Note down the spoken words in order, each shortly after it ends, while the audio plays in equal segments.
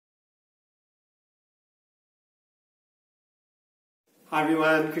Hi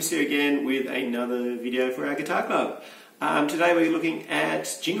everyone, Chris here again with another video for our guitar club. Today we're looking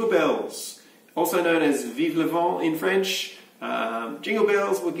at Jingle Bells, also known as Vive in French. Jingle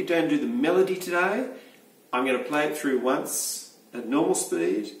Bells, we'll get down and do the melody today. I'm going to play it through once at normal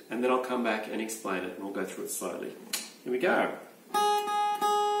speed and then I'll come back and explain it and we'll go through it slowly. Here we go.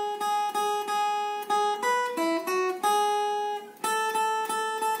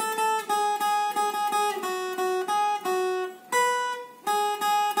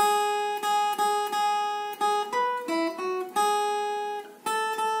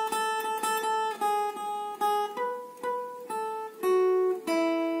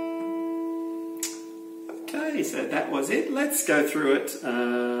 Okay, so that was it. Let's go through it.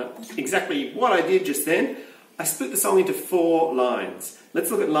 Exactly what I did just then. I split the song into 4 lines. Let's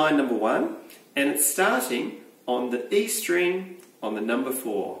look at line number 1, and it's starting on the E string on the number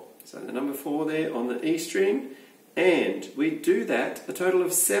 4. So the number 4 there on the E string, and we do that a total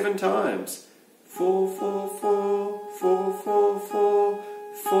of 7 times. 4, 4, 4, 4, 4, 4,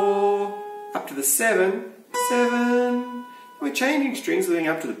 4, up to the 7, 7. We're changing strings, moving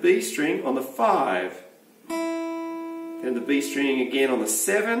up to the B string on the 5. Then the B string again on the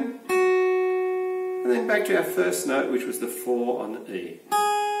 7, and then back to our first note, which was the 4 on the E.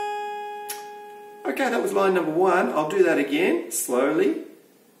 Okay, that was line number 1. I'll do that again, slowly.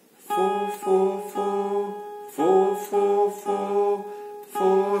 4, 4, 4, 4, 4, 4,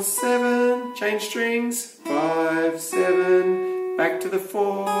 4, 7, change strings, 5, 7, back to the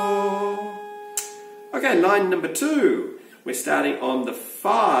 4. Okay, line number 2. We're starting on the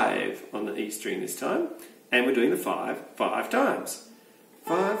 5 on the E string this time. And we're doing the 5 times.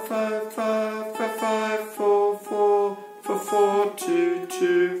 5, 5, 5, 5, 5, 4, 4, 4, 4, 2,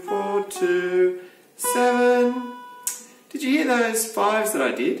 2, 4, 2, 7. Did you hear those 5s that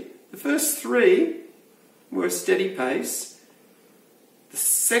I did? The first 3 were a steady pace.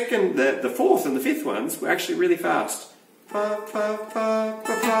 The fourth and the 5th ones were actually really fast. 5, 5, 5,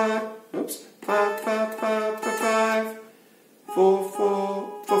 5, 5. Oops. 5, 5, 5, 5, 5. 4,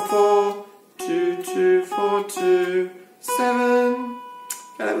 4, 4, 4. 2, 2, 4, 2, 7.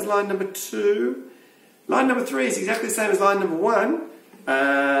 Okay, that was line number 2. Line number 3 is exactly the same as line number 1.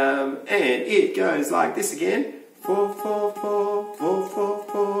 And it goes like this again. 4, 4, 4, 4, 4,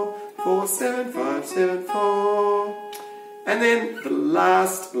 4, 4, 7, 5, 7, 4. And then the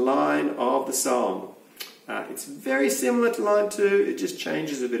last line of the song. It's very similar to line 2, it just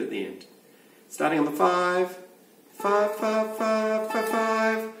changes a bit at the end. Starting on the 5, 5, 5, 5, 5,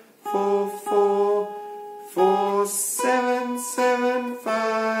 5. 4, 4, 4, 7, 7,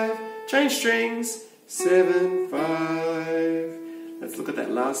 5. Change strings, 7, 5. Let's look at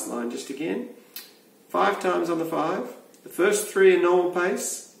that last line just again. 5 times on the 5. The first 3 are normal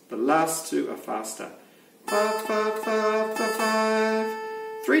pace. The last 2 are faster. 5, 5, 5, 5, 5.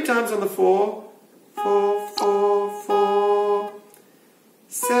 3 times on the 4. 4, 4, 4.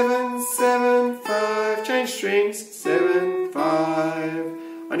 7, 7, 5. Change strings, 7, 5.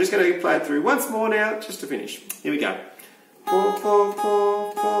 I'm just going to play it through once more now, just to finish. Here we go. 4, 4,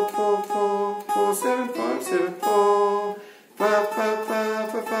 4, 4, 4, 4, 4, 7, 5, 7, 4. 5, 5,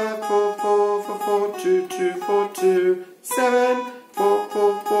 5, 5, 5, 4, 4, 4, 4, 2, 2, 4, 2, 7. 4,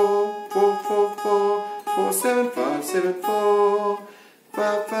 4, 4, 4, 4, 4, 4, 7, 5, 7, 4.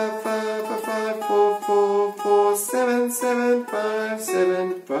 5, 5, 5, 5, 5, 4, 4, 4, 7, 7, 5,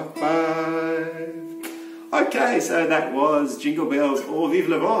 7, 5, 5. Okay, so that was Jingle Bells or Vive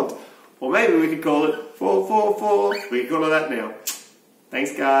le Vent. Or maybe we could call it 444. We could call it that now.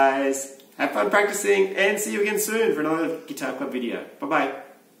 Thanks guys. Have fun practicing and see you again soon for another Guitar Club video. Bye bye.